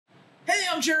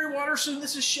I'm Jerry Watterson.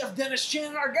 This is Chef Dennis Chan,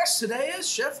 and our guest today is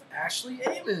Chef Ashley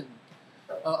Amin,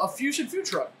 a fusion food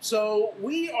truck. So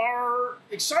we are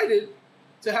excited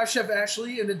to have Chef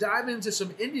Ashley and to dive into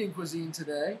some Indian cuisine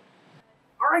today.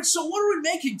 All right, so what are we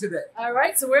making today? All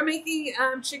right, so we're making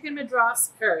chicken Madras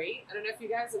curry. I don't know if you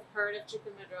guys have heard of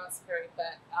chicken Madras curry,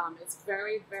 but it's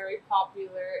very, very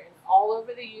popular and all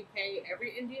over the UK.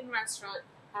 Every Indian restaurant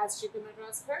has chicken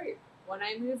Madras curry. When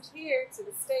I moved here to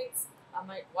the States, I'm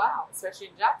like, wow, especially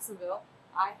in Jacksonville,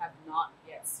 I have not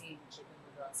yet seen chicken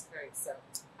Madras curry. So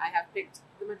I have picked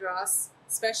the Madras,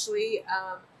 especially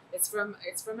it's from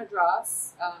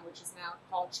Madras, which is now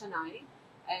called Chennai.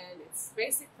 And it's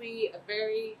basically a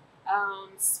very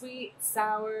sweet,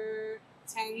 sour,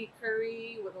 tangy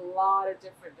curry with a lot of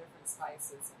different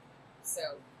spices in it. So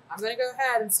I'm going to go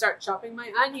ahead and start chopping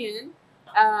my onion.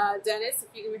 Dennis,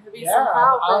 if you can have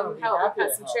some help, we'll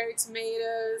cut some cherry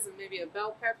tomatoes and maybe a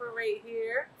bell pepper right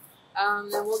here.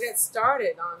 Then we'll get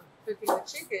started on cooking the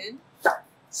chicken.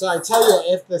 So I tell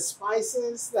you, if the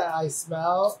spices that I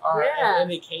smell are an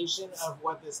indication of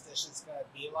what this dish is going to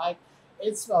be like,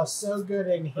 it smells so good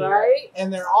in here. Right?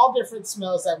 And they're all different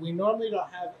smells that we normally don't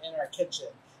have in our kitchen.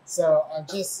 So I'm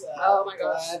just oh my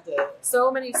gosh, glad to... So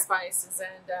many spices.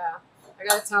 And I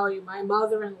got to tell you, my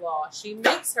mother-in-law, she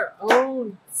makes her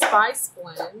own spice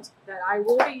blend that I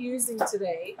will be using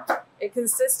today. It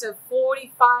consists of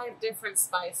 45 different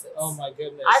spices. Oh my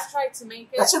goodness. I've tried to make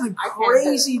it. That's an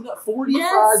crazy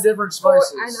 45 different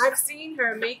spices. And I've seen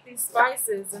her make these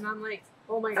spices, and I'm like,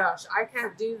 oh my gosh, I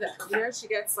can't do that. You know, she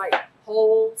gets like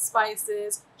whole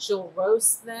spices, she'll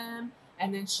roast them,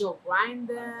 and then she'll grind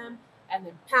them, and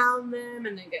then pound them,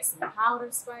 and then get some powder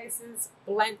spices,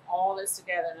 blend all this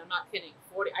together, and I'm not kidding,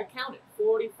 I counted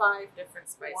 45 different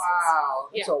spices. Wow,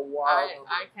 that's a wild number.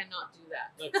 I cannot do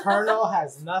that. The Colonel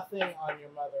has nothing on your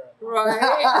mother-in-law. Right?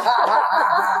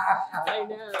 I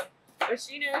know. But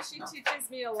she teaches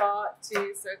me a lot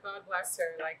too, so God bless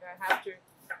her. Like, I have to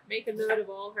make a note of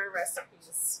all her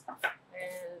recipes.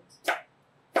 And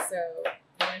so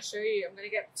I'm going to show you, I'm going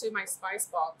to get to my spice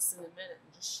box in a minute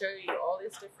and just show you all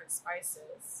these different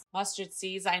spices. Mustard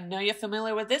seeds, I know you're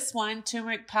familiar with this one,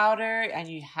 turmeric powder, and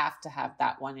you have to have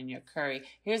that one in your curry.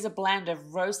 Here's a blend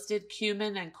of roasted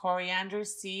cumin and coriander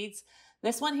seeds.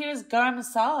 This one here is gharam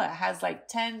masala. It has like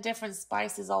 10 different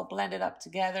spices all blended up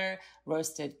together.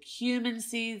 Roasted cumin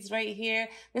seeds right here.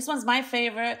 This one's my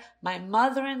favorite. My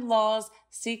mother-in-law's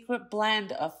secret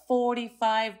blend of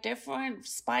 45 different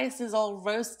spices all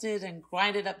roasted and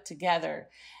grinded up together.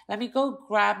 Let me go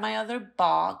grab my other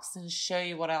box and show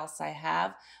you what else I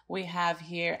have. We have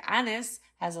here anise,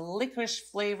 has a licorice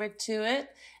flavor to it.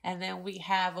 And then we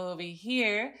have over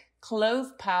here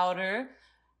clove powder.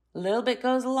 A little bit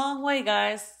goes a long way,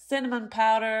 guys. Cinnamon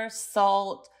powder,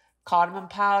 salt, cardamom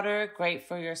powder, great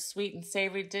for your sweet and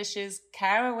savory dishes.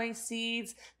 Caraway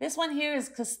seeds. This one here is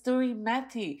kasturi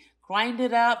methi. Grind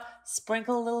it up,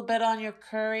 sprinkle a little bit on your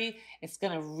curry. It's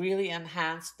going to really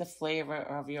enhance the flavor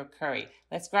of your curry.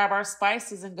 Let's grab our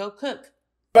spices and go cook.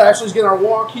 Ashley's getting our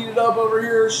wok heated up over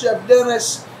here. Chef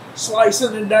Dennis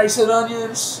slicing and dicing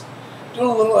onions, doing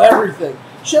a little everything.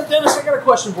 Chef Dennis, I got a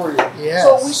question for you. Yes.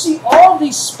 So we see all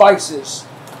these spices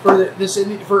that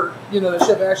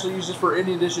Chef Ashley uses for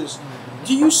Indian dishes. Mm-hmm.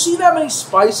 Do you see that many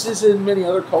spices in many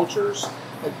other cultures?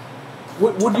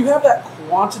 Would you have that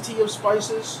quantity of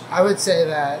spices? I would say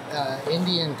that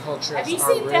Indian cultures have you are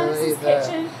seen really Dennis's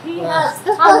kitchen? He has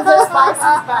tons of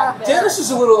spices back there. Dennis is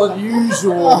a little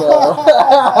unusual, though.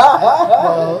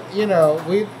 Well, you know,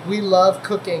 we love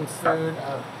cooking food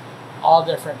of all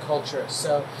different cultures,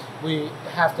 so we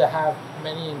have to have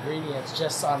many ingredients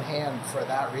just on hand for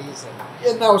that reason.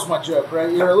 And that was my joke,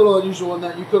 right? You're a little unusual in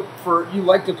that you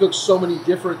like to cook so many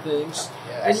different things,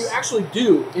 yes. And you actually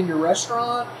do in your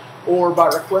restaurant or by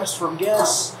request from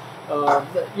guests.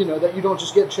 That you don't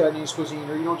just get Chinese cuisine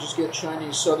or you don't just get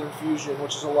Chinese Southern fusion,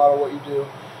 which is a lot of what you do.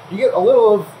 You get a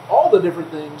little of all the different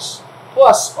things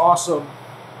plus awesome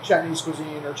Chinese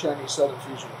cuisine or Chinese Southern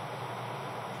fusion.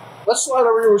 Let's slide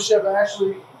over here with Chef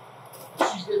Ashley.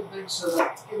 She's getting things set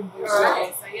up.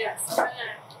 Alright, so yes, I'm going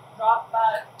to drop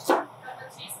about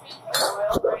a teaspoon of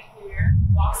oil right here.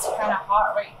 Wok's kind of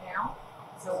hot right now,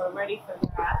 so we're ready for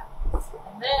that.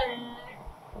 And then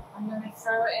I'm going to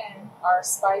throw in our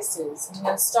spices. I'm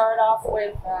going to start off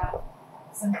with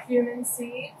some cumin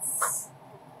seeds.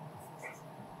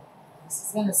 This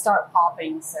is going to start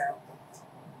popping, so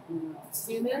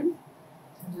cumin.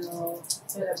 A little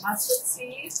bit of mustard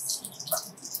seeds.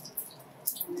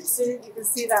 And as soon as you can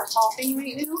see that popping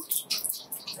right now,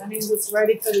 that means it's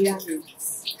ready for the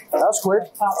onions. That's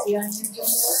quick. Pop the onions in there.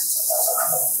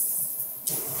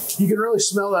 You can really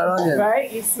smell that onion.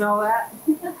 Right? You smell that?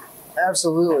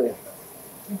 Absolutely.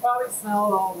 You probably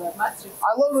smelled all the mustard.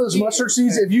 I love those mustard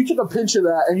seeds. If you took a pinch of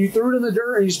that and you threw it in the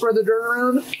dirt and you spread the dirt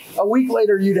around, a week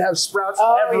later you'd have sprouts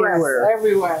everywhere. Yes,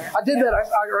 everywhere. I did that.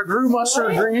 I grew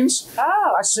mustard greens.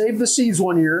 Oh. I saved the seeds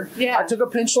one year. Yeah. I took a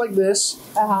pinch like this,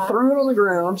 threw it on the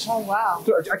ground. Oh, wow.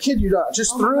 I kid you not.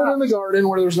 Just threw it in the garden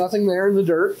where there's nothing there in the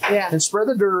dirt. Yeah. And spread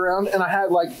the dirt around. And I had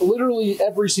like literally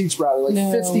every seed sprouted,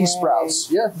 like 50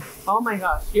 sprouts. Yeah. Oh my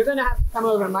gosh. You're going to have to come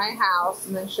over to my house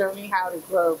and then show me how to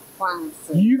grow plants.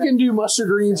 You can do mustard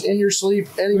greens in your sleep.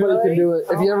 Anybody can do it.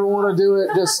 If you ever want to do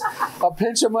it, just a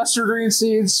pinch of mustard green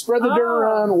seeds, spread the dirt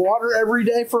around, water every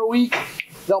day for a week.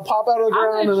 They'll pop out of the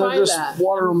ground and then just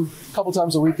water them a couple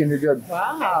times a week and you're good.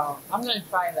 Wow. I'm going to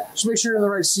try that. Just make sure you're in the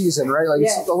right season, right? Like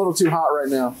it's a little too hot right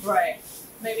now. Right.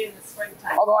 Maybe in the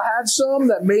springtime. Although I had some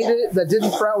that made it that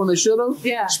didn't sprout when they should have.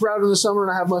 Yeah. Sprouted in the summer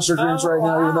and I have mustard greens right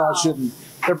now, even though I shouldn't.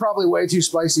 They're probably way too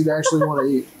spicy to actually want to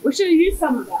eat. We should use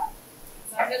some of that.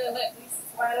 So I'm going to let these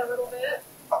sweat a little bit.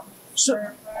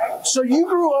 So you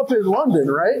grew up in London,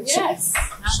 right? Yes.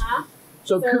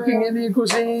 So cooking Indian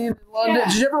cuisine in London. Yeah.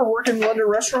 Did you ever work in London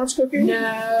restaurants cooking? No,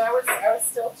 I was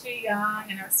still too young,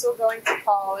 and I was still going to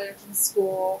college and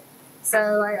school. So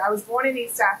I was born in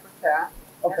East Africa,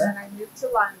 and then I moved to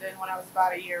London when I was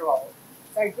about a year old.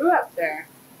 So I grew up there,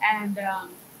 and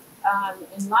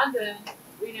in London,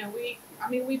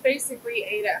 we basically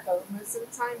ate at home most of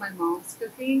the time. My mom's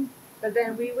cooking. But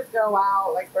then we would go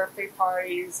out, like birthday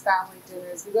parties, family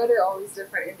dinners. We go to all these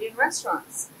different Indian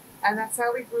restaurants. And that's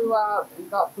how we grew up and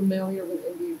got familiar with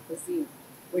Indian cuisine,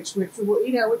 which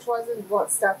wasn't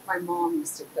what stuff my mom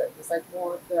used to cook. It was like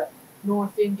more of the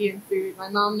North Indian food. My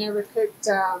mom never cooked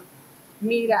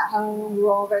meat at home. We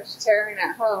were all vegetarian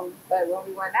at home. But when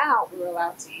we went out, we were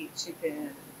allowed to eat chicken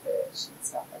and fish and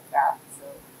stuff like that. So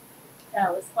yeah,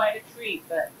 it was quite a treat.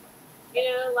 But,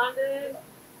 London...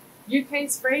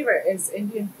 UK's favorite is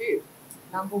Indian food.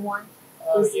 Number one.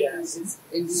 Oh, yes. Is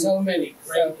Indian so food. many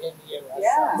great Indian restaurants.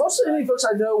 Yeah. Most of the Indian folks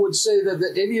I know would say that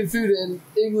the Indian food in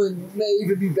England may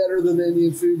even be better than the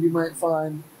Indian food you might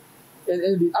find in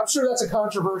India. I'm sure that's a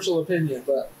controversial opinion,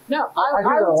 but no, I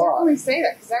would definitely say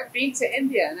that because I've been to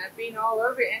India and I've been all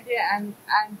over India and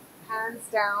hands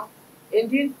down,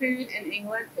 Indian food in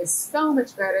England is so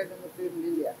much better than the food in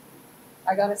India.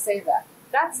 I gotta say that.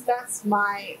 That's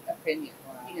my opinion.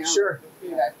 Sure. The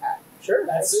food I've had. Sure,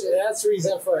 that's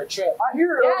reason for a trip. I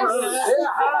hear it.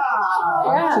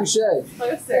 Yeah. Touche.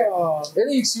 Closer.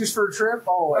 Any excuse for a trip,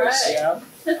 always. Right.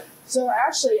 Yeah. So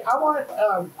actually, I want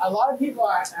a lot of people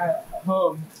at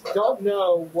home don't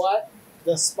know what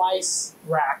the spice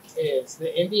rack is,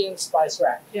 the Indian spice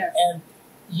rack. Yes. And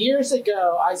years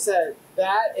ago, I said,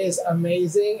 that is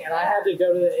amazing, and I had to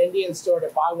go to the Indian store to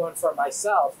buy one for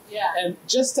myself. Yeah. And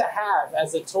just to have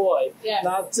as a toy, yes.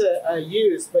 not to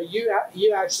use, but you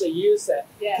actually use it.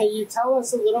 Yes. Can you tell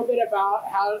us a little bit about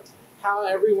how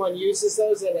everyone uses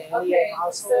those in an Indian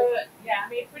household? So,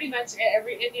 pretty much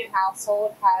every Indian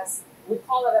household has, we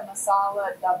call it a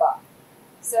masala dabba.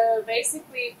 So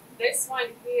basically, this one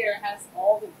here has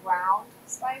all the ground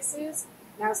spices.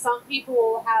 Now, some people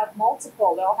will have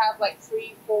multiple. They'll have like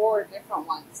 3, 4 different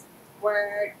ones.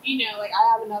 Where,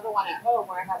 I have another one at home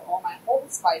where I have all my whole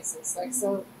spices.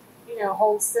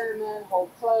 Whole cinnamon, whole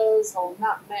cloves, whole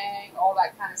nutmeg, all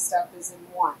that kind of stuff is in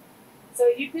one. So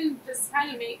you can just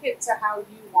kind of make it to how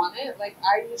you want it. Like,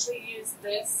 I usually use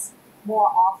this more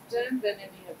often than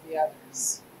any of the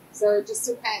others. So it just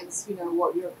depends,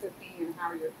 what you're cooking and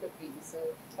how you're cooking. So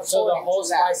the whole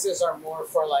spices are more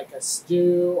for like a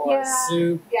stew or a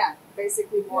soup? Yeah,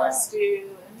 basically more a stew.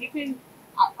 And you can,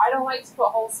 I don't like to put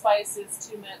whole spices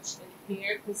too much in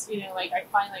here because, I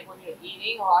find like when you're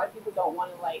eating, a lot of people don't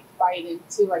want to like bite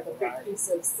into like a big piece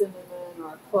of cinnamon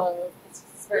or clove.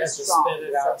 It's very strong. Just spit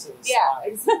it out to the side. Yeah,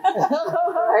 exactly.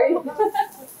 Right?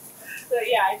 So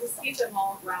I just keep them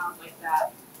all ground like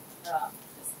that.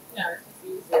 It's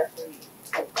easier for you.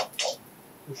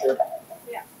 For sure.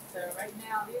 Yeah. So right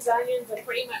now, these onions are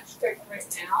pretty much cooked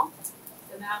right now.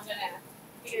 So now I'm gonna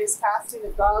use passing the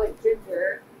garlic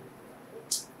ginger.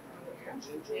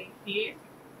 Thank you.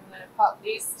 I'm gonna pop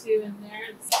these 2 in there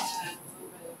and just add a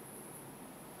little bit of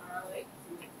garlic.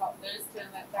 I'm gonna pop those 2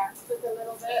 and let that cook a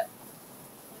little bit,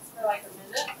 just for like a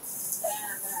minute. And then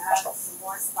I'm gonna add some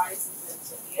more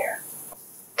spices into here.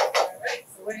 All right.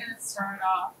 So we're gonna start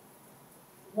off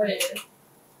with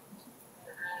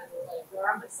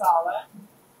gharam masala.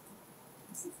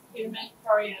 This is cumin,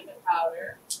 coriander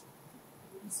powder.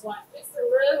 You just want just a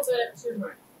little bit of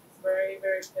turmeric. It's very,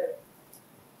 very good.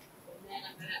 And then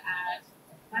I'm going to add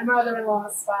my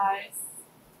mother-in-law's spice.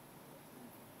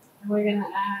 And we're going to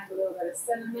add a little bit of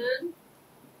cinnamon,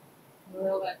 a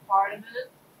little bit of cardamom,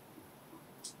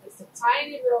 just a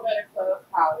tiny little bit of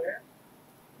clove powder.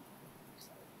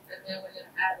 And then we're going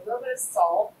to add a little bit of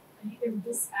salt. And you can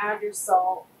just add your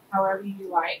salt however you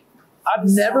like. I've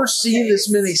never seen this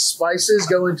many spices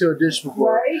go into a dish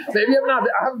before. Right? Maybe I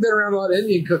haven't been around a lot of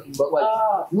Indian cooking, but like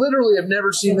literally I've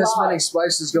never seen this many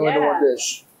spices go into one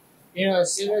dish. You know,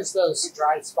 as soon as those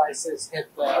dried spices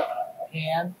hit the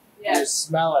pan, you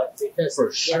smell it because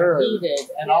they're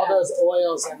heated and all those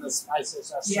oils and the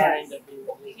spices are starting to be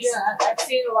released. Yeah, I've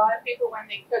seen a lot of people when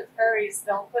they cook curries,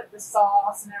 they'll put the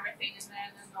sauce and everything in there,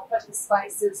 and then they'll put the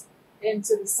spices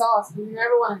into the sauce. But you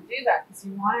never want to do that because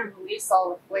you want to release all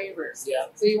the flavors. Yeah.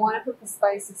 So you want to put the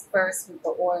spices first with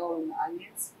the oil and the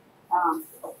onions.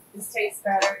 This tastes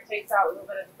better. It takes out a little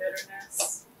bit of the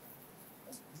bitterness.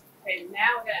 Okay,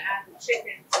 now we're going to add the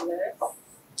chicken to this.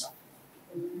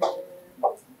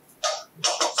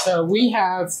 So we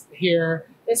have here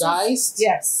diced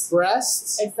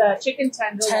breasts. It's a chicken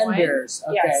tenderloin. Tenders.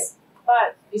 Okay. Yes.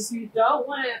 But if you don't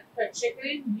want to put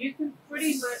chicken, you can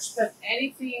pretty much put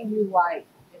anything you like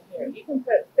in here. You can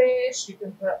put fish, you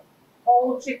can put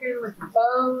whole chicken with the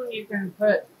bone, you can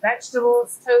put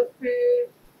vegetables, tofu,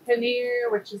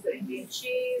 paneer, which is the Indian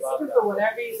cheese. You can put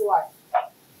whatever you like.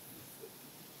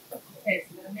 Okay,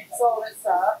 so we're going to mix all this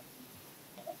up.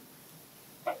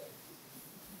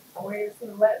 And we're just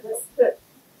going to let this cook.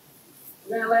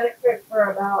 We're going to let it cook for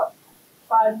about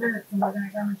 5 minutes, and we're going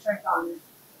to come and check on it.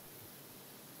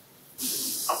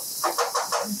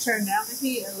 And turn down the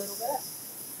heat a little bit.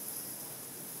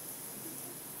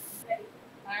 Okay.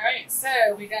 Alright,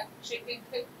 so we got the chicken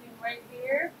cooking right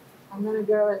here. I'm going to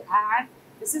go and add,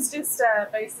 this is just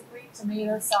basically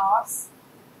tomato sauce,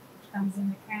 which comes in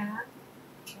the can.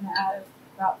 I'm going to add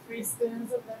about 3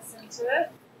 spoons of this into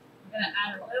it. I'm going to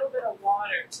add a little bit of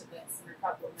water to this in a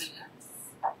couple of minutes.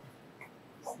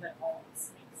 So that all this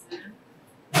mixes in.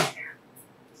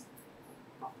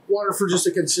 Water for just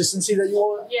the consistency that you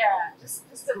want? Yeah, just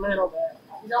a little bit.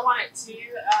 You don't want it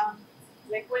too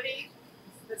liquidy.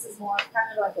 This is more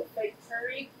kind of like a fake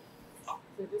curry.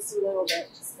 So just a little bit,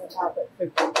 just to help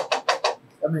it cook.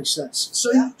 That makes sense.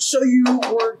 So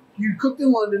you cooked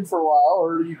in London for a while,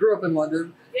 or you grew up in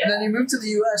London, and then you moved to the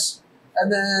U.S.,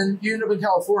 and then you ended up in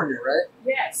California, right?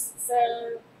 Yes.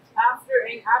 So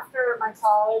after my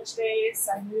college days,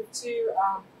 I moved to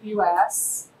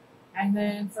U.S., and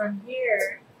then from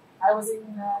here, I was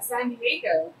in San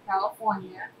Diego,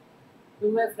 California. We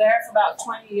lived there for about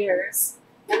 20 years.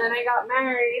 And then I got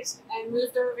married and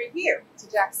moved over here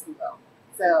to Jacksonville.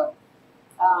 So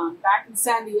back in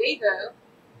San Diego,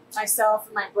 myself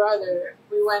and my brother,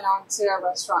 we went on to a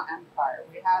restaurant empire.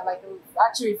 We had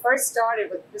we first started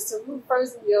with just a little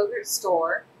frozen yogurt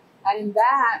store. And in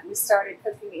that, we started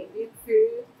cooking Indian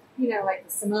food, you know, like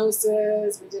the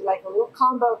samosas. We did like a little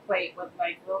combo plate with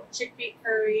like a little chickpea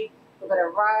curry, a little bit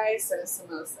of rice, and a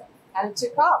samosa. And it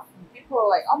took off. And people were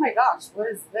like, oh my gosh, what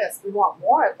is this? We want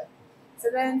more of it. So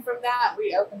then from that,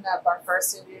 we opened up our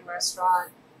first Indian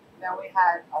restaurant. And then we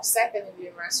had our second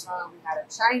Indian restaurant. We had a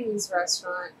Chinese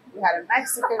restaurant. We had a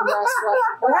Mexican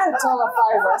restaurant. We had a total of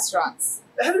 5 restaurants.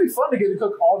 It had to be fun to get to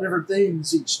cook all different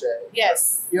things each day.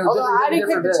 Yes. You know, although I didn't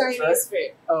cook the dish, Chinese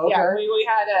food. Oh, okay. Yeah, we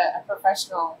had a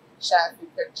professional chef who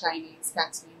cooked Chinese,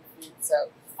 Cantonese food. So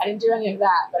I didn't do any of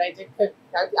that, but I did cook.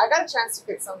 I got a chance to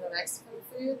cook some of the Mexican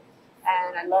food,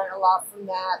 and I learned a lot from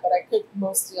that. But I cooked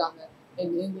mostly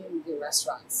in Indian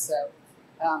restaurants. So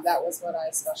that was what I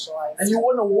specialized in. And you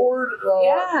won an award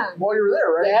while you were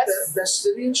there, right? Yes. Best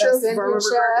Indian chef, Best Indian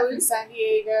chef in San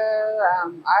Diego.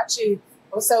 Actually,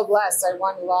 I was so blessed. I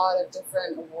won a lot of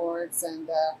different awards and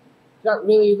got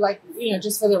really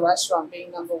just for the restaurant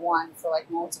being #1 for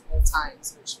multiple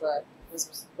times, which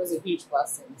was a huge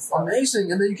blessing. So.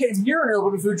 Amazing. And then you came here and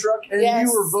opened a food truck, and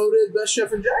you were voted best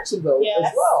chef in Jacksonville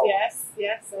as well. Yes.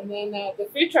 And then the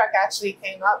food truck actually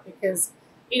came up because,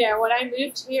 when I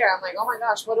moved here, I'm like, oh my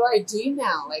gosh, what do I do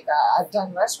now? I've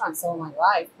done restaurants all my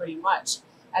life, pretty much.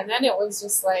 And then it was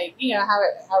just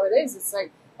how it is. It's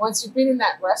like, once you've been in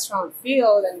that restaurant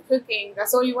field and cooking,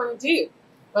 that's all you want to do.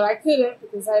 But I couldn't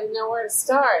because I didn't know where to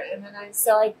start. And then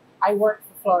I worked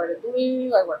for Florida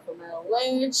Blue. I worked for Merrill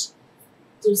Lynch.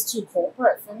 It was too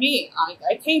corporate for me.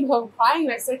 I came home crying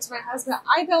and I said to my husband,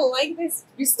 I don't like this.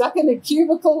 Be stuck in a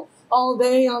cubicle all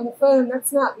day on the phone.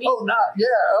 That's not me. Oh,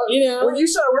 when you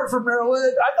said I worked for Merrill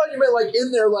Lynch, I thought you meant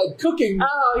in there cooking.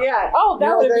 Oh yeah. Oh,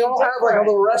 that would be they all different. have a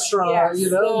little restaurant.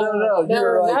 Yes. No.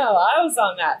 I was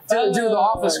on that phone. Do the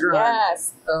office grind.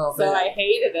 Yes. Oh, so I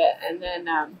hated it, and then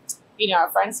our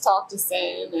friends talked us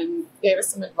in and gave us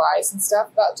some advice and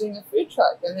stuff about doing a food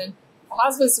truck, and then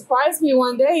husband surprised me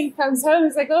one day. He comes home,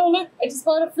 he's like, "Oh look, I just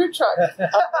bought a food truck." I'm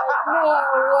like,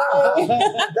 no way.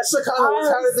 That's the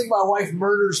kind of thing my wife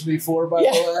murders me for, by the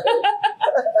way.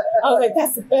 I was like,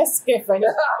 that's the best gift I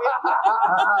know.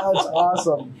 That's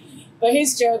awesome. But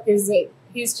his joke is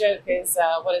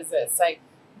what is it? It's like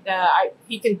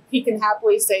he can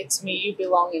happily say to me, "You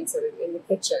belong in the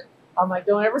kitchen." I'm like,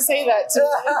 don't ever say that to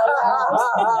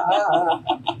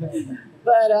me.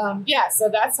 But yeah, so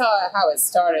that's how it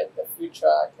started, the food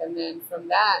truck, and then from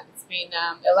that, it's been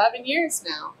 11 years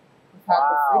now. We've had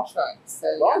the food truck. So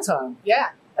long time.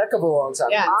 Yeah. Heck of a long time.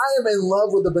 Yeah. I am in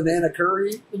love with the banana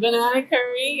curry. The banana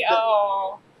curry.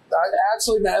 Oh.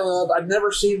 I've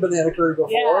never seen banana curry before.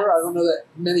 Yes. I don't know that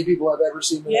many people have ever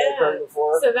seen banana curry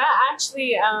before. So that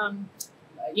actually,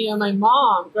 my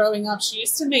mom, growing up, she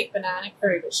used to make banana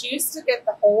curry, but she used to get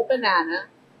the whole banana.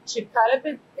 She'd cut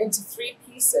it into 3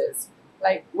 pieces,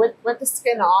 like with the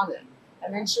skin on it.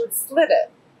 And then she would slit it.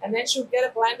 And then she would get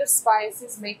a blend of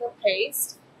spices, make a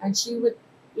paste, and she would,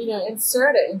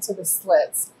 insert it into the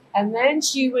slits. And then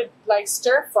she would like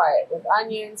stir fry it with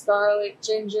onions, garlic,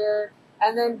 ginger.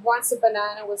 And then once the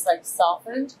banana was like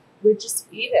softened, we'd just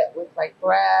eat it with like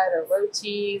bread or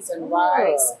rotis and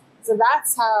rice. So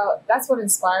that's what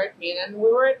inspired me. And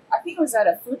I think it was at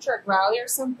a food truck rally or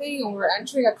something, and we were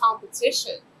entering a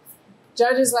competition.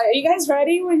 Judges like, "Are you guys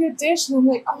ready with your dish?" And I'm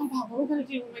like, "Oh my God, what are we going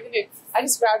to do? What am I going to do?" I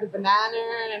just grabbed a banana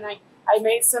and I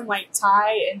made some like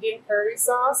Thai Indian curry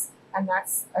sauce. And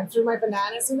threw my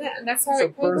bananas in it, and that's how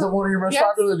it came out. One of your most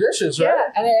popular dishes,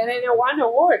 right? Yeah, and it won an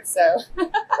award, so.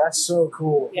 That's so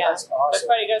cool. Yeah. That's awesome. But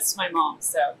probably goes to my mom,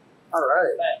 so. All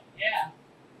right. But, yeah.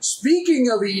 Speaking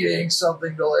of eating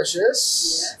something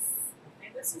delicious. Yes. I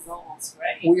think this is almost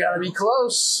ready. We got to be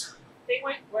close. I think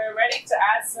we're ready to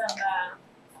add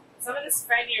some of this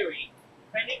fenugreek.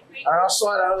 Fenugreek. All right, I'll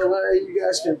slide out of the way. You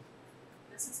guys can.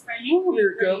 This is fenugreek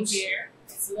Here it comes. Here.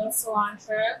 It's a little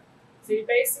cilantro. So you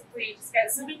basically just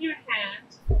get some in your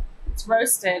hand, it's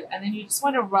roasted, and then you just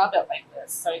want to rub it like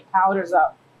this so it powders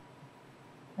up.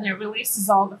 And it releases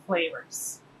all the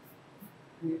flavors.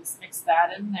 And you just mix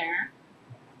that in there.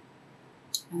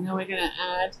 And then we're going to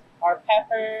add our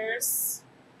peppers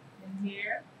in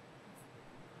here.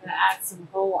 I'm going to add some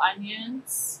whole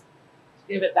onions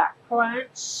to give it that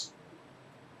crunch.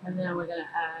 And then we're going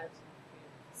to add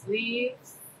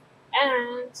leaves.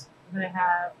 And we're going to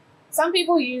have some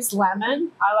people use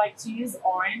lemon. I like to use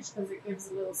orange because it gives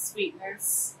a little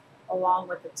sweetness along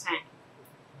with the tang.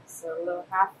 So a little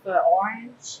half the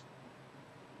orange.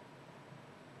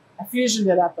 I fusioned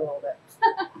it up a little bit.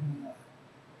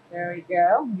 There we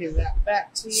go. Give that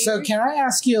back to you. So can I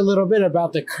ask you a little bit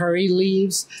about the curry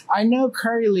leaves? I know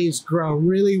curry leaves grow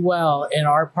really well in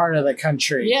our part of the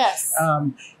country. Yes.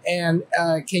 And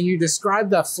can you describe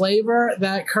the flavor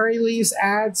that curry leaves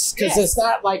adds? Because it's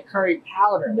not like curry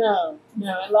powder. No.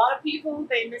 A lot of people,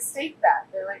 they mistake that.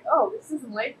 They're like, oh, this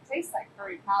doesn't taste like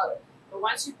curry powder. But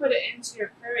once you put it into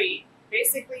your curry,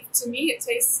 basically, to me,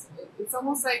 it's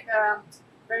almost like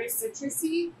very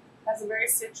citrusy. Has a very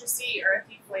citrusy,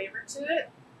 earthy flavor to it,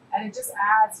 and it just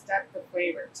adds depth of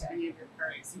flavor to any of your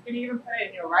curries. You can even put it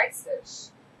in your rice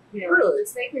dish. Really?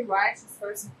 Just making rice, just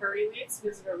throw some curry leaves,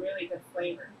 gives it a really good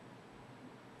flavor.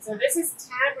 So this is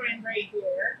tamarind right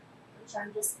here, which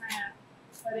I'm just kind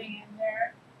of putting in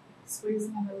there,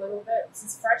 squeezing in a little bit. This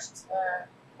is fresh,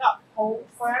 not cold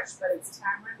fresh, but it's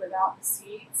tamarind without the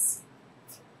seeds.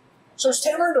 So is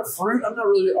tamarind a fruit? I'm not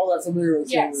really all that familiar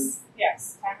with tamarind.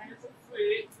 Yes, tamarind is a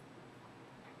fruit.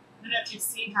 I don't know if you've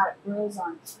seen how it grows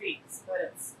on trees, but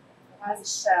it has a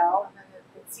shell, and then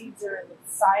the seeds are in the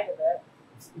side of it.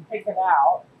 You pick it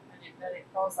out, and then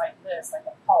it goes like this, like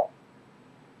a pulp.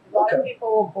 A lot of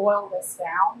people will boil this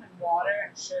down in water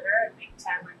and sugar and make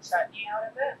tamarind chutney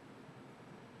out of it.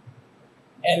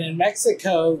 And in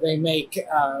Mexico, they make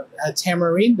a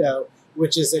tamarindo,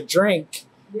 which is a drink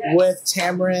with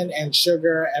tamarind and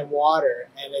sugar and water,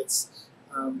 and it's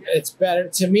better.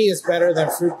 To me, it's better than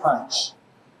fruit punch.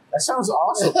 That sounds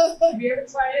awesome. Have you ever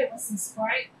tried it with some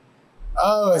Sprite?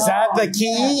 Oh, is that the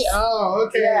key? Yes. Oh,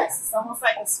 okay. Yes, it's almost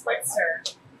like a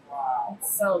spritzer. Wow.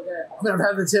 It's so good. I mean, I've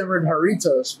had the tamarind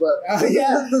Doritos, but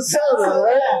the soda,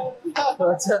 right? But,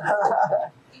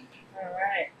 all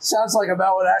right. Sounds like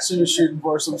about what Ashley was shooting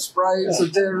for. Some Sprite, some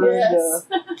tamarind. Yes.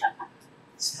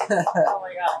 Oh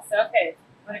my God. So, okay,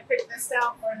 I'm going to cook this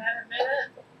down for another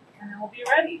minute, and then we'll be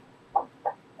ready.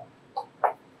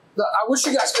 I wish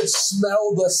you guys could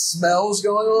smell the smells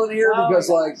going on here because,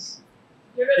 like,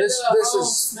 this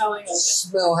is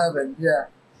smell heaven. Yeah.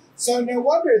 So no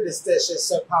wonder this dish is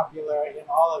so popular in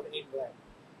all of England.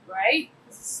 Right?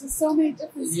 There's so many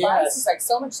different spices, like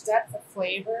so much depth of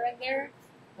flavor in there.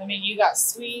 I mean, you got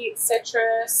sweet,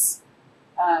 citrus,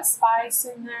 spice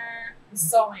in there.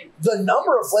 So many. The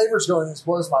number of flavors going in this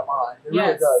blows my mind. It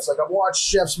really does. Like, I've watched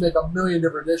chefs make a million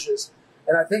different dishes,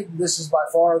 and I think this is by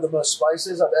far the most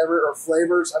spices or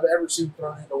flavors I've ever seen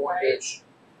thrown into one dish.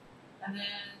 And then,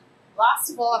 last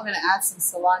of all, I'm going to add some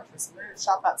cilantro. So we're going to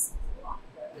chop up some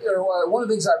cilantro. You know, one of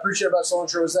the things I appreciate about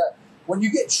cilantro is that when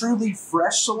you get truly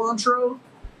fresh cilantro,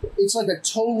 it's like a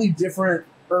totally different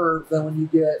herb than when you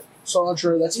get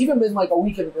cilantro that's even been like a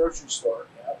week in the grocery store.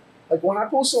 Yeah? Like when I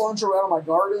pull cilantro out of my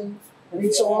garden and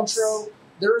eat cilantro,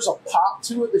 there is a pop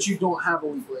to it that you don't have a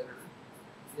week later.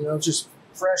 You know, just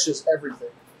fresh as everything.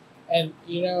 And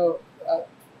you know,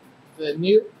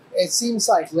 it seems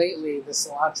like lately the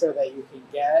cilantro that you can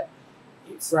get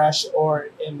fresh or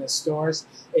in the stores,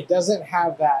 it doesn't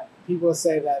have that. People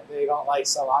say that they don't like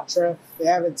cilantro. They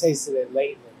haven't tasted it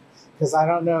lately because I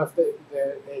don't know if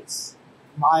it's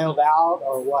mild out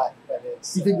or what, but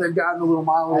it's. You think they've gotten a little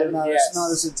milder, not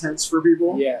as intense for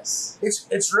people? Yes.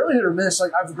 It's really hit or miss.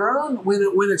 Like I've grown when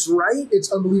it's right, it's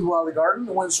unbelievable out of the garden.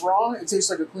 And when it's wrong, it tastes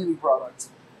like a cleaning product.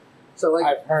 So like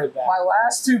I've heard that. My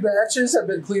last 2 batches have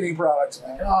been cleaning products.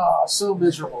 Like, so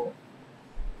miserable.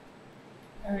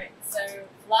 All right. So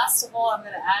last of all, I'm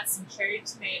going to add some cherry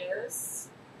tomatoes.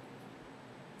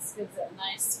 This gives it a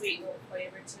nice sweet little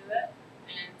flavor to it.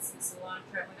 And some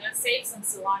cilantro. We're going to save some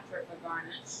cilantro for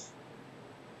garnish.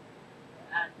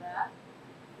 Add that.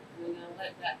 We're going to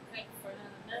let that cook for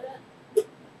another minute.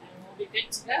 And we'll be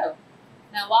good to go.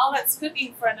 Now, while that's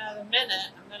cooking for another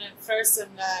minute, I'm going to throw some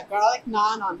garlic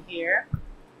naan on here.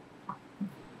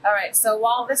 All right, so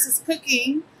while this is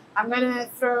cooking, I'm going to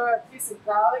throw a piece of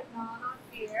garlic naan on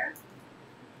here.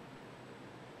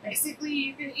 Basically,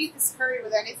 you can eat this curry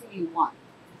with anything you want.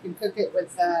 You can cook it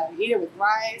with, eat it with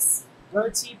rice,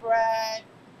 roti bread,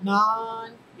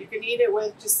 naan. You can eat it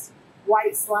with just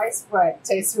white sliced bread. It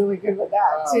tastes really good with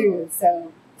that, too.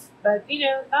 So. But, you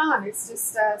know, naan, it's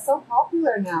just so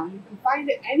popular now. You can find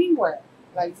it anywhere.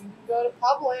 Like, you can go to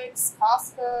Publix,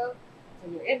 Costco,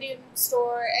 to your Indian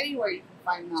store, anywhere you can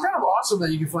find naan. It's kind of awesome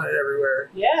that you can find it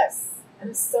everywhere. Yes. And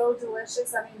it's so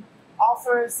delicious. I mean,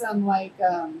 offer some, like,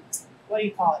 what do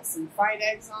you call it? Some fried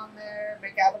eggs on there,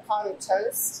 make avocado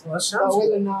toast. Well, that sounds with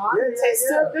good. a naan. It tastes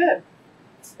so good.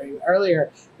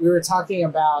 Earlier, we were talking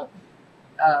about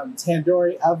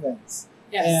tandoori ovens.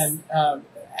 Yes. And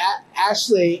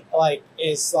Ashley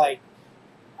is like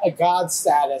a god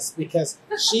status because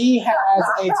she has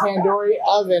a tandoori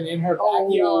oven in her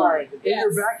backyard. In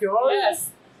your backyard?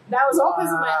 Yes. That was all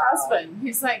because of my husband.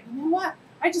 He's like, you know what?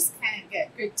 I just can't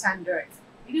get good tandoori.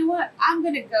 You know what? I'm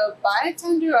going to go buy a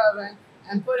tandoori oven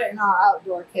and put it in our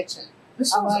outdoor kitchen.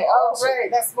 I'm like, awesome. Oh,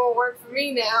 great. That's more work for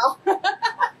me now.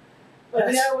 But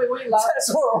we love it.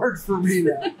 That's more work for me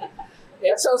now.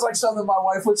 That sounds like something my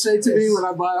wife would say to me when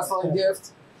I buy a fun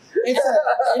gift. It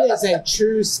is a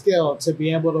true skill to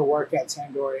be able to work at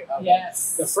tandoori oven.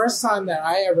 Yes. The first time that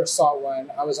I ever saw one,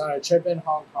 I was on a trip in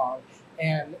Hong Kong,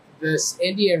 and this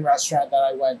Indian restaurant that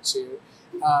I went to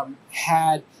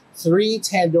had 3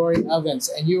 tandoori ovens,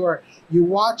 and you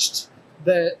watched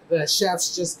the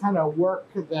chefs just kind of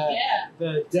work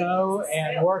the dough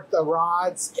and work the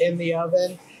rods in the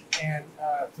oven and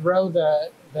throw the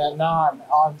naan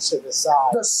onto the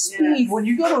side. The speed, when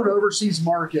you go to an overseas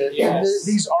market, and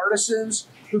these artisans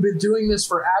who've been doing this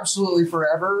for absolutely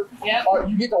forever,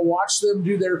 you get to watch them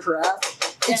do their craft.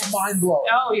 It's mind-blowing.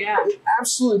 Oh, yeah. It's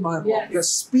absolutely mind-blowing. Yes. The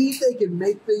speed they can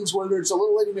make things, whether it's a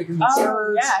little lady making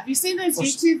desserts. Yeah. Have you seen those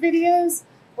YouTube videos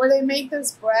where they make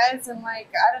those breads in, like,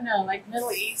 I don't know, like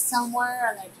Middle East somewhere,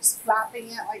 and they're just flapping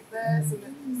it like this,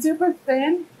 and it's super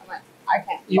thin? I'm like, I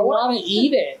can't. You want to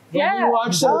eat it when you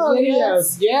watch those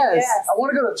videos. Yes. I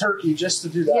want to go to Turkey just to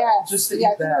do that. Yes. Just to eat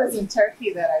that. that. It was in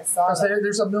Turkey that I saw that.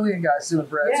 There's a million guys doing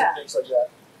breads and things like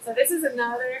that. So this is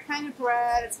another kind of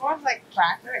bread. It's more of like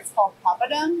cracker. It's called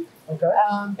papadum. Okay.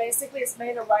 Basically, it's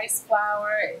made of rice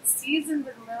flour. It's seasoned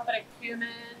with a little bit of cumin.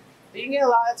 But you can get a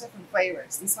lot of different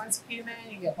flavors. This one's cumin.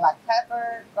 You get black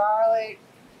pepper, garlic.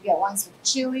 You get ones with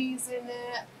chilies in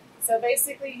it. So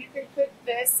basically, you can cook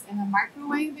this in a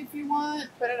microwave if you want.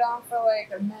 Put it on for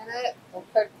like a minute. It'll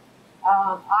cook.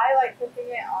 I like cooking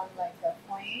it on like a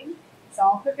flame. So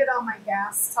I'll cook it on my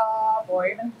gas top or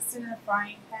even just in a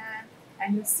frying pan.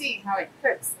 And you'll see how it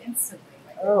cooks instantly.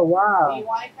 Like wow. You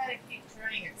want to kind of keep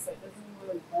turning it so it doesn't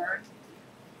really burn.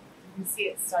 You can see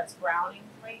it starts browning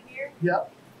right here.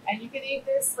 Yep. And you can eat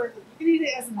this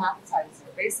as an appetizer.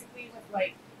 Basically with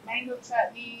like mango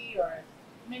chutney or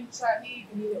mint chutney. You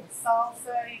can eat it with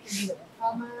salsa. You can eat it with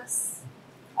hummus.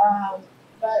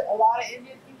 But a lot of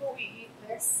Indian people, we eat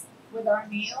this with our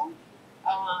meal.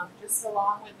 Just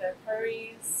along with the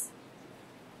curries.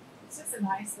 It's just a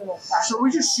nice little cracker. So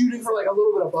we're just shooting for like a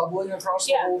little bit of bubbling across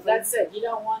the whole thing? Yeah, that's it. You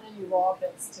don't want any raw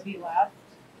bits to be left.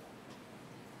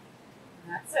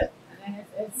 And that's it. And then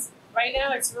it's right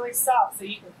now it's really soft, so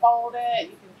you can fold it,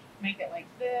 you can make it like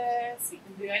this, you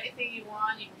can do anything you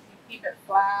want, you can keep it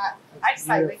flat. I just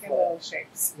like making little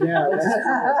shapes. Yeah.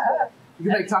 You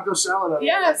can make taco salad out of it.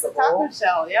 Yeah, it's a taco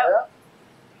shell, yep.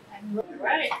 All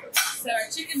right, so our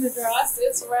chicken madras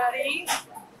is ready.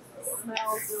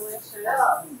 Smells delicious.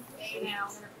 Now I'm going to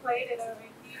plate it over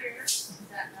here.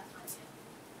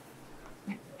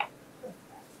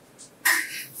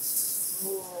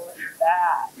 Ooh, look at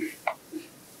that.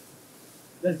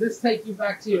 Does this take you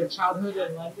back to your childhood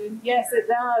in London? Yes, it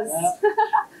does. Yeah.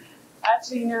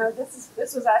 Actually, no, this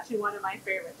was actually one of my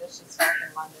favorite dishes back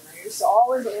in London. I used to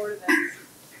always order this.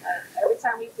 Every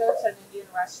time we go to an Indian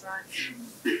restaurant,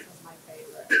 this was my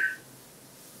favorite.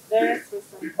 This with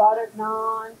some buttered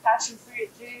naan, passion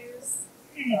fruit juice.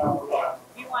 If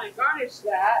you want to garnish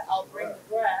that, I'll bring the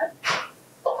bread.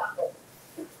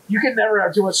 You can never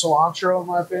have too much cilantro, in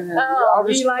my opinion. Oh,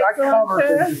 do you like I cover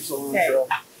cilantro? things in cilantro.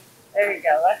 Okay. There you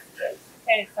go. That's good.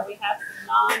 Okay, so we have some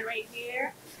naan right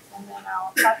here, and then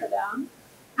I'll pop it down.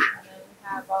 And then we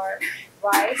have our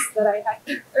rice that I had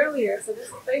cooked earlier. So this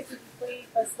is basically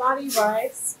basmati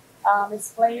rice.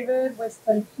 It's flavored with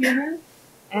some cumin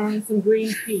and some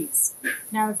green peas.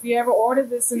 Now, if you ever order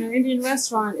this in an Indian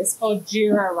restaurant, it's called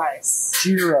jeera rice.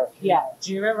 Jeera. Yeah,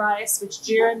 jeera rice, which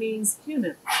jeera means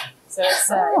cumin. So it's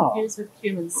infused with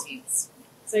cumin seeds.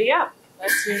 So yeah,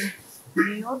 that's your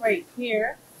meal right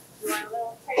here. You want a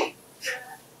little taste?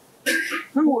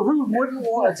 Who wouldn't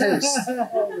want to taste?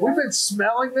 We've been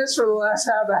smelling this for the last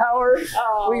half hour.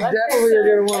 Oh, We definitely are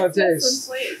going to want to taste.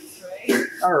 Some plates, right?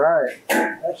 All right.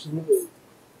 Absolutely.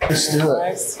 Let's do it.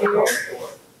 Rice here.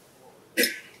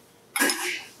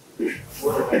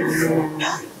 Put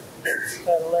a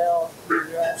little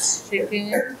dressed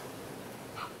chicken.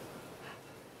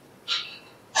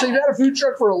 So you've had a food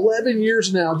truck for 11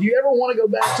 years now. Do you ever want to go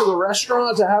back to the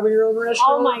restaurant, to having your own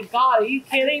restaurant? Oh my God, are you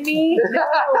kidding me? No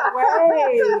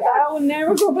way. I will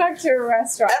never go back to a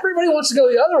restaurant. Everybody wants to go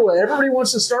the other way. Everybody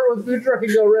wants to start with a food truck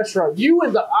and go restaurant. You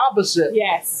went the opposite.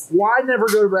 Yes. Why never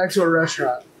go back to a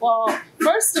restaurant? Well,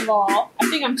 first of all, I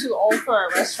think I'm too old for a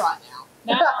restaurant now.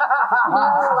 Now, like,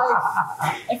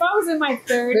 if I was in my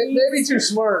 30s... Maybe too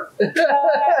smart. I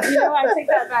take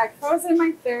that back. If I was in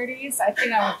my 30s, I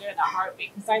think I would do it in a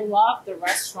heartbeat because I love the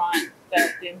restaurant,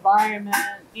 the environment,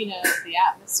 the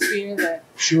atmosphere,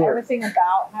 everything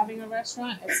about having a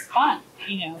restaurant. It's fun,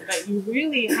 but you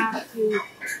really have to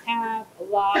have a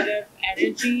lot of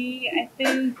energy, I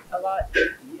think.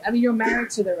 You're married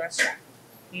to the restaurant.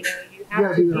 You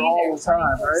have to be there all the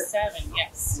time, right? 7,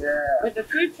 yes. Yeah. With the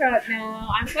food truck now,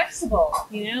 I'm flexible.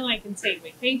 I can take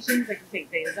vacations, I can take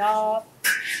days off.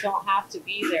 Don't have to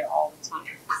be there all the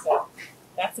time. So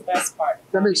that's the best part.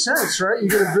 That makes sense, right?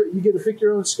 You get to pick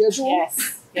your own schedule.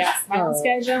 Yes, my own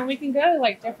schedule. And we can go to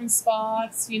different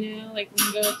spots. We can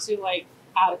go to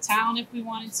out of town if we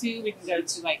wanted to. We can go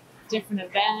to different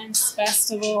events,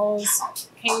 festivals,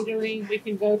 catering. We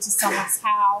can go to someone's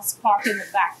house, park in the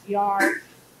backyard.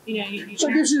 So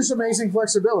it gives you this amazing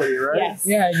flexibility, right? Yes.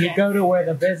 Yeah, you go to where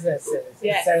the business is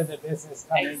instead of the business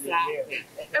coming to you.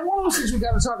 And one of those things we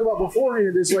got to talk about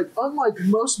beforehand is unlike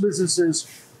most businesses,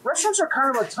 restaurants are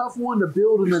kind of a tough one to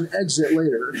build and then exit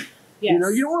later. Yes. You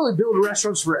don't really build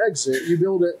restaurants for exit. You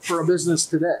build it for a business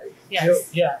today.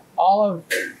 Yes. Yeah. All of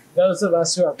those of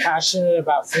us who are passionate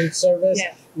about food service,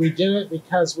 we do it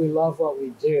because we love what we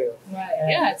do. Right.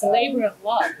 And, it's a labor of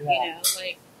love,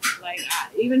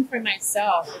 even for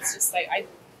myself, it's just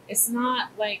it's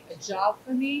not a job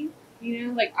for me,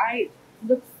 I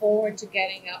look forward to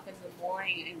getting up in the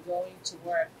morning and going to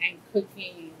work and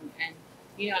cooking and,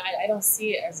 I don't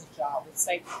see it as a job. It's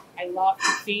I love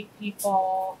to feed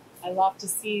people. I love to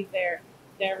see their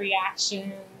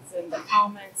reactions and the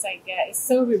comments I get. It's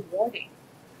so rewarding.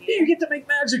 You get to make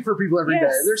magic for people every day.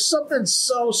 There's something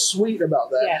so sweet about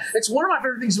that. Yes. It's one of my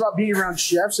favorite things about being around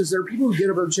chefs is there are people who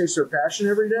get up and chase their passion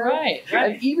every day. Right.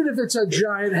 And even if it's a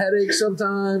giant headache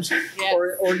sometimes,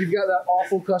 or you've got that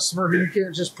awful customer who you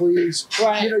can't just please,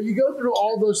 you go through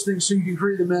all those things so you can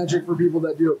create the magic for people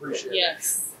that do appreciate it.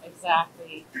 Yes,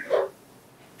 exactly.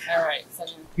 All right. So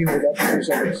you know that for 2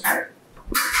 seconds.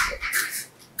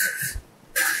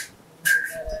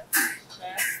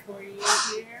 For you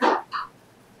here.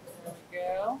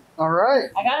 All right.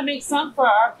 I got to make some for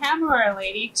our camera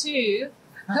lady, too. She's been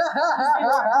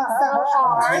working so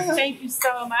hard. Thank you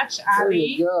so much, Abby. There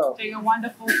you go. Doing a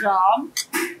wonderful job.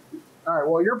 All right.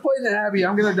 Well, you're playing the Abby.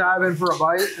 I'm going to dive in for a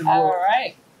bite. And All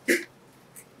right.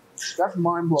 That's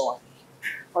mind-blowing.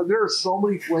 There are so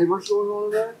many flavors going on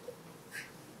in there.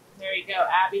 There you go,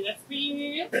 Abby. That's for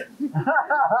you.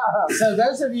 So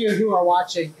those of you who are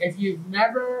watching, if you've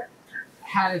never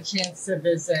had a chance to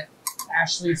visit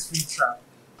Ashley's food truck,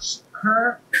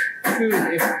 her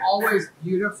food is always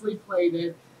beautifully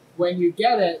plated. When you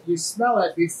get it, you smell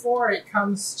it before it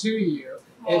comes to you.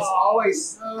 It's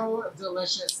always so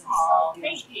delicious and so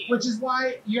Thank you. which is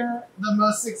why you're the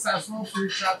most successful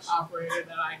food truck operator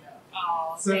that I know.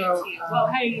 Oh, So, thank you. Well,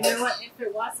 hey, you know what? If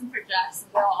it wasn't for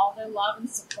Jacksonville, all their love and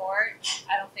support,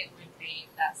 I don't think we'd be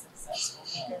that successful.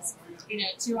 Because, you know,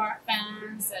 to our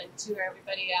fans and to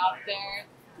everybody out there,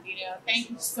 you know, thank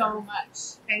you so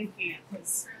much. Thank you.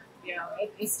 Because, you know,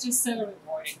 it's just so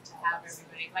rewarding to have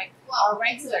everybody, like our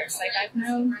regulars. Like, I've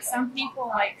known some people,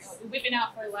 like, we've been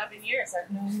out for 11 years.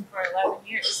 I've known them for 11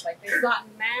 years. Like, they've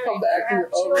gotten married. Come back they to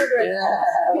have children.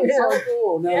 That's so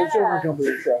cool. Now the children come to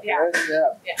the truck, Yeah. right?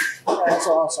 Yeah. So, That's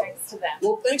awesome. Thanks to them.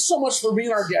 Well, thanks so much for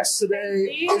being our guest today.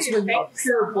 Thank you. It's been a Thank you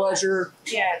pure so pleasure.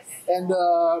 Yes. And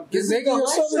This is making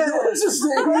us something delicious.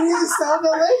 delicious. It's so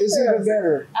delicious. Is even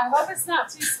better. I hope it's not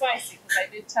too spicy because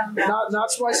I did tell them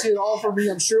Not spicy at all for me.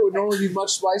 I'm sure it would normally be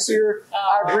much spicier.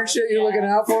 I appreciate you looking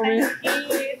out for me.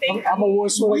 Thank you. Thank I'm a you.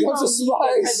 wuss when We it comes to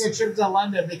don't need to spice. take a trip to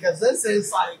London because this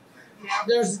is like,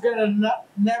 there's gonna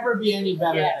never be any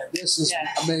better Yes. than it. This is Yeah.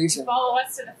 amazing. Follow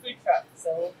us to the food truck.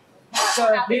 So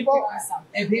So happy to people, do something.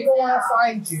 if people want to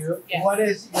find you, Yes. what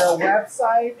is your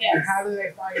website and Yes. how do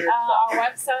they find your stuff? Our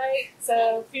website,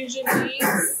 so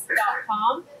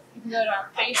fusionmeats.com. You can go to our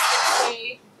Facebook page,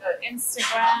 you can go to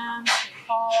Instagram, you can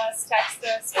call us, text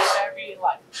us, whatever you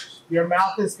like. Your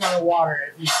mouth is going to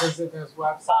water if you visit those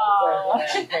websites Oh.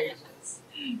 and pages.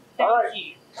 Thank All right.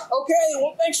 you. Okay,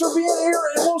 well, thanks for being here,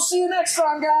 and we'll see you next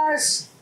time, guys.